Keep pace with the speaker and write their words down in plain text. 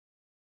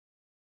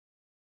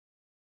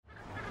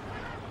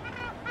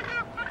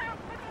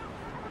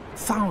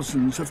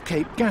thousands of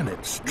Cape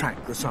gannets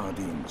track the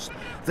sardines.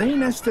 They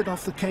nested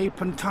off the Cape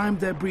and timed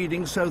their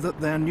breeding so that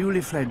their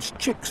newly fledged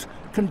chicks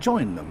can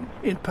join them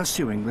in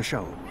pursuing the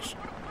shoals.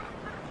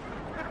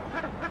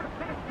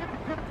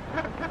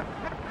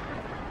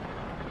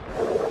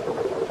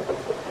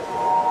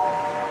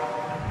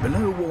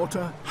 Below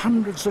water,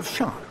 hundreds of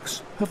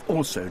sharks have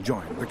also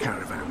joined the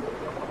caravan.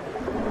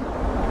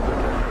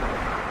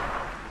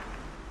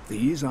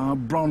 These are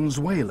bronze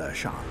whaler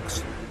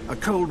sharks, a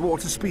cold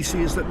water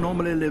species that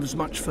normally lives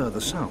much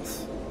further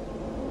south.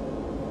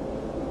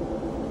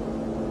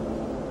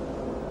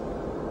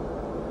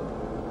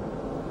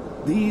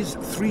 These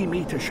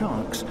 3-meter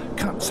sharks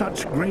cut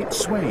such great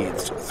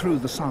swathes through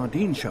the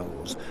sardine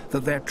shoals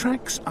that their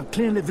tracks are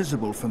clearly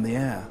visible from the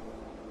air.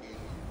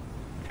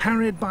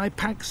 Carried by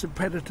packs of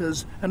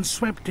predators and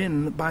swept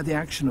in by the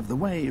action of the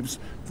waves,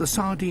 the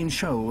sardine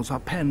shoals are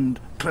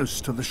penned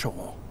close to the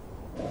shore.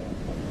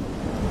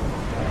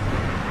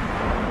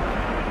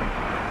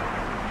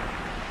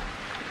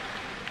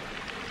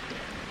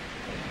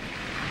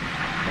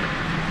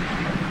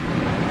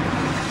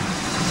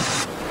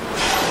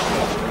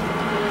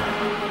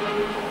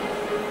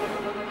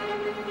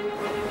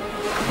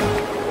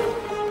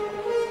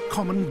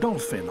 Common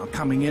dolphin are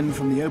coming in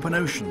from the open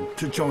ocean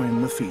to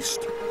join the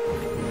feast.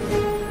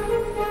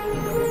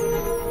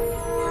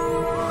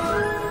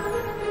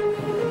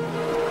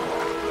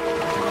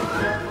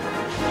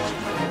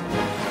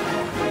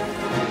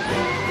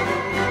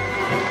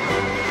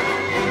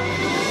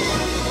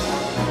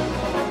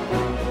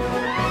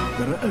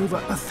 There are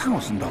over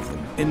 1,000 of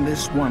them in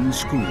this one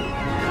school.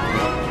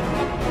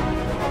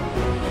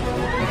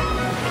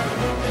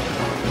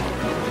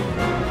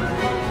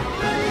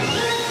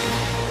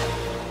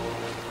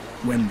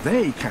 When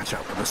they catch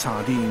up with the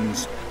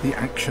sardines, the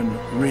action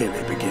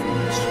really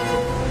begins.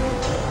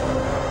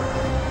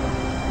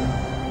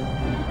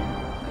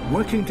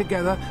 Working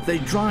together, they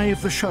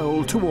drive the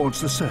shoal towards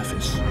the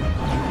surface.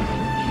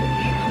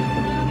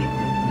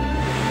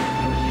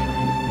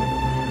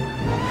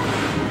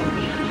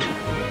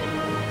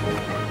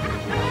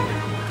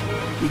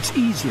 It's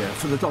easier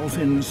for the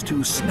dolphins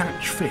to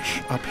snatch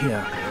fish up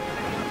here.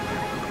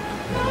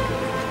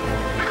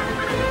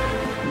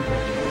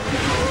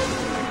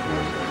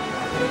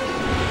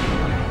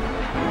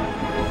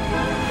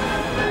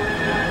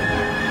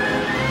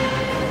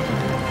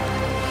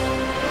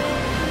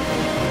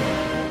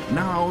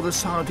 Now the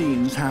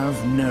sardines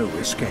have no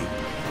escape.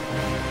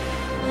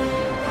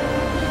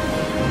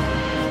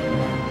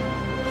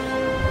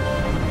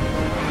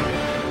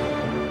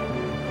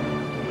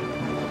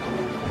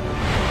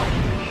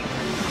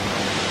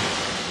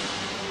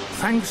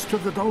 Thanks to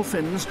the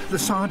dolphins, the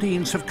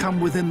sardines have come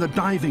within the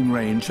diving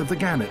range of the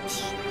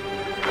gannets.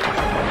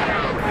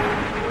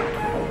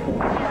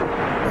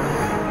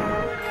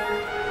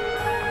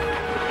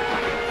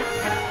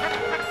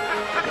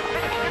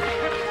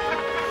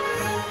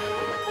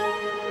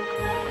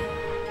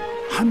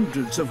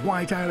 Hundreds of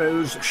white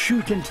arrows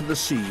shoot into the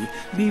sea,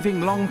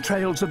 leaving long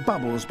trails of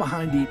bubbles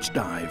behind each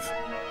dive.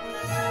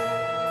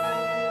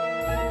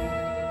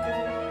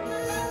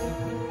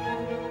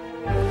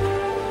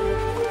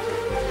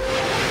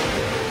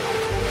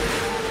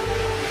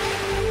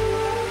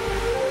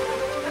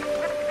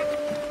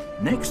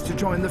 Next to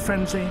join the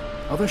frenzy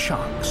are the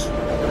sharks.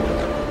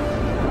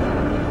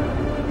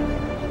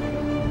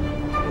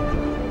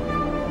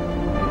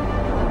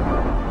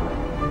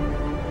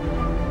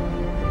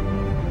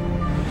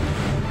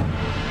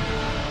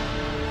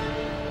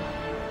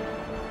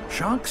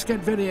 Sharks get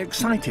very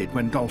excited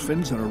when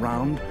dolphins are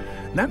around.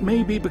 That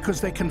may be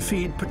because they can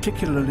feed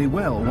particularly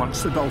well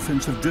once the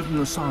dolphins have driven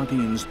the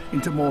sardines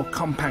into more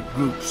compact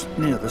groups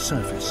near the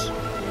surface.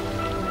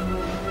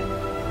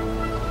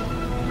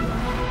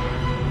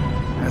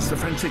 As the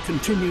frenzy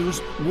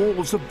continues,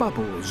 walls of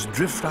bubbles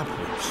drift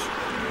upwards.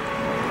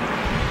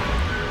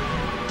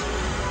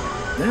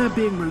 They're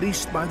being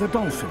released by the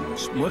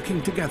dolphins,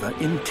 working together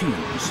in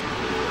teams.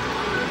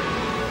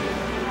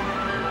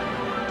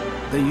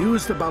 They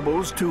use the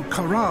bubbles to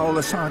corral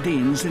the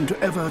sardines into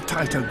ever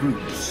tighter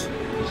groups.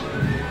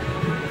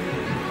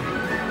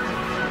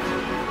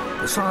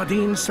 The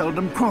sardines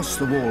seldom cross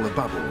the wall of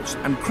bubbles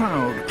and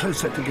crowd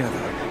closer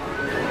together.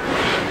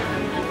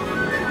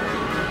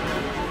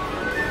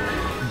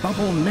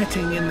 Bubble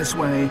netting in this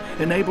way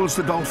enables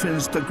the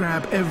dolphins to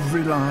grab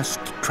every last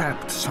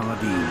trapped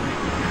sardine.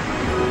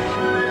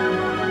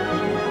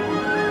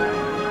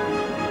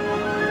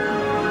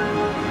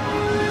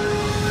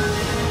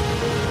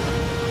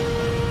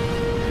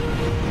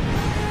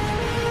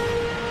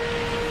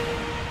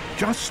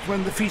 Just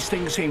when the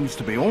feasting seems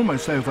to be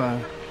almost over,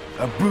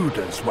 a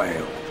brooder's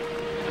whale.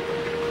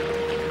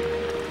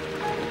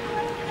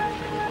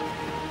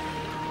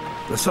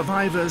 The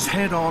survivors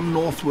head on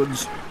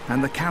northwards,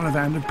 and the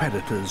caravan of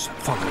predators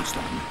follows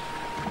them.